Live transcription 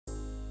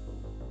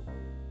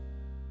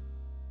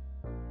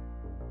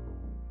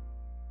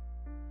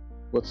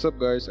What's up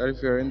guys, Arif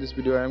here. In this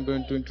video I am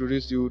going to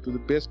introduce you to the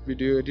best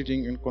video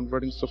editing and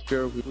converting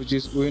software, which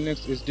is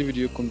WinX HD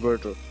Video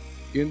Converter.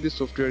 In this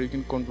software you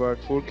can convert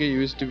 4K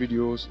UHD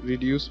videos,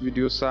 reduce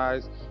video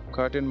size,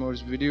 cut and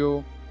merge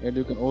video, and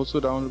you can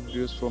also download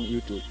videos from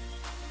YouTube.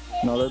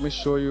 Now let me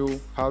show you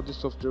how this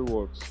software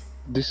works.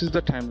 This is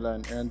the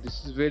timeline and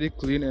this is very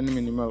clean and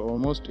minimal,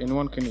 almost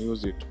anyone can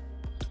use it.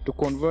 To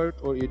convert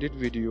or edit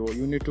video,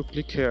 you need to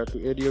click here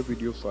to add your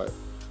video file.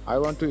 I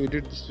want to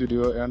edit this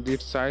video and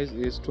its size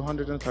is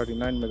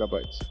 239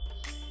 megabytes.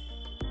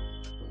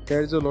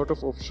 There is a lot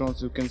of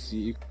options you can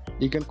see.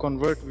 You can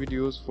convert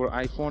videos for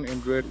iPhone,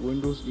 Android,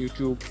 Windows,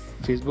 YouTube,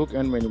 Facebook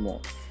and many more.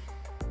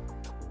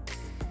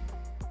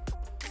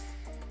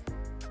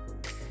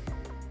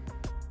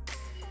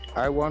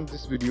 I want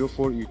this video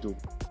for YouTube.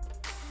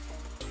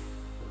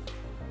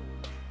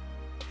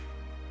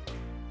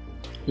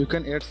 You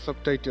can add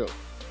subtitle,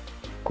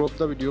 crop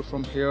the video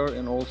from here,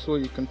 and also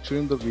you can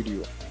trim the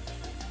video.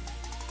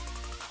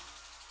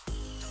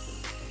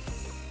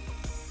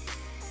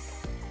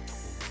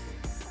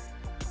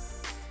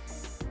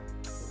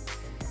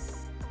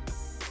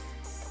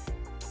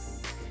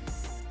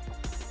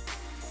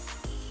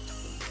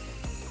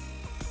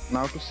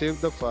 Now to save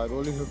the file,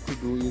 all you have to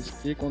do is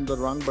click on the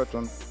run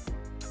button.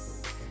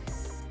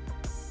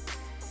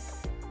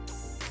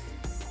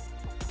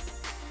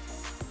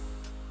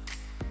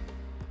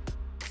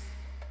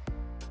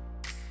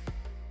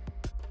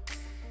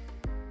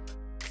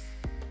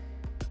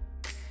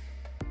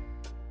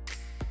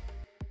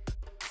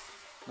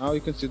 Now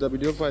you can see the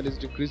video file is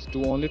decreased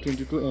to only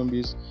 22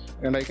 MBs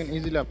and I can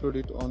easily upload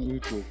it on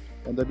YouTube,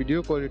 and the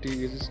video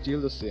quality is still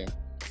the same.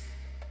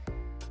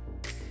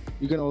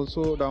 You can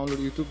also download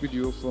YouTube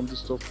video from this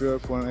software.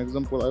 For an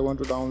example, I want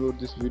to download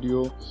this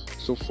video,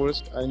 so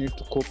first I need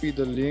to copy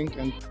the link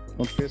and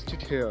paste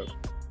it here.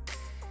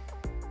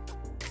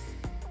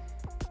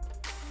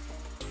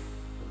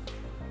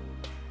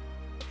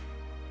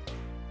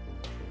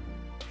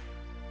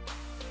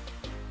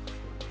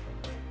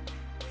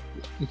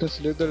 You can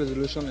select the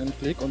resolution and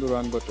click on the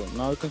run button.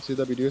 Now you can see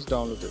the video is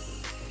downloaded.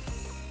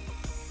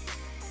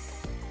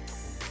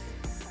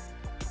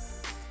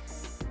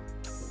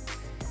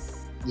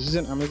 This is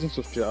an amazing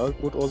software. I will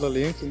put all the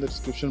links in the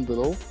description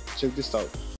below. Check this out.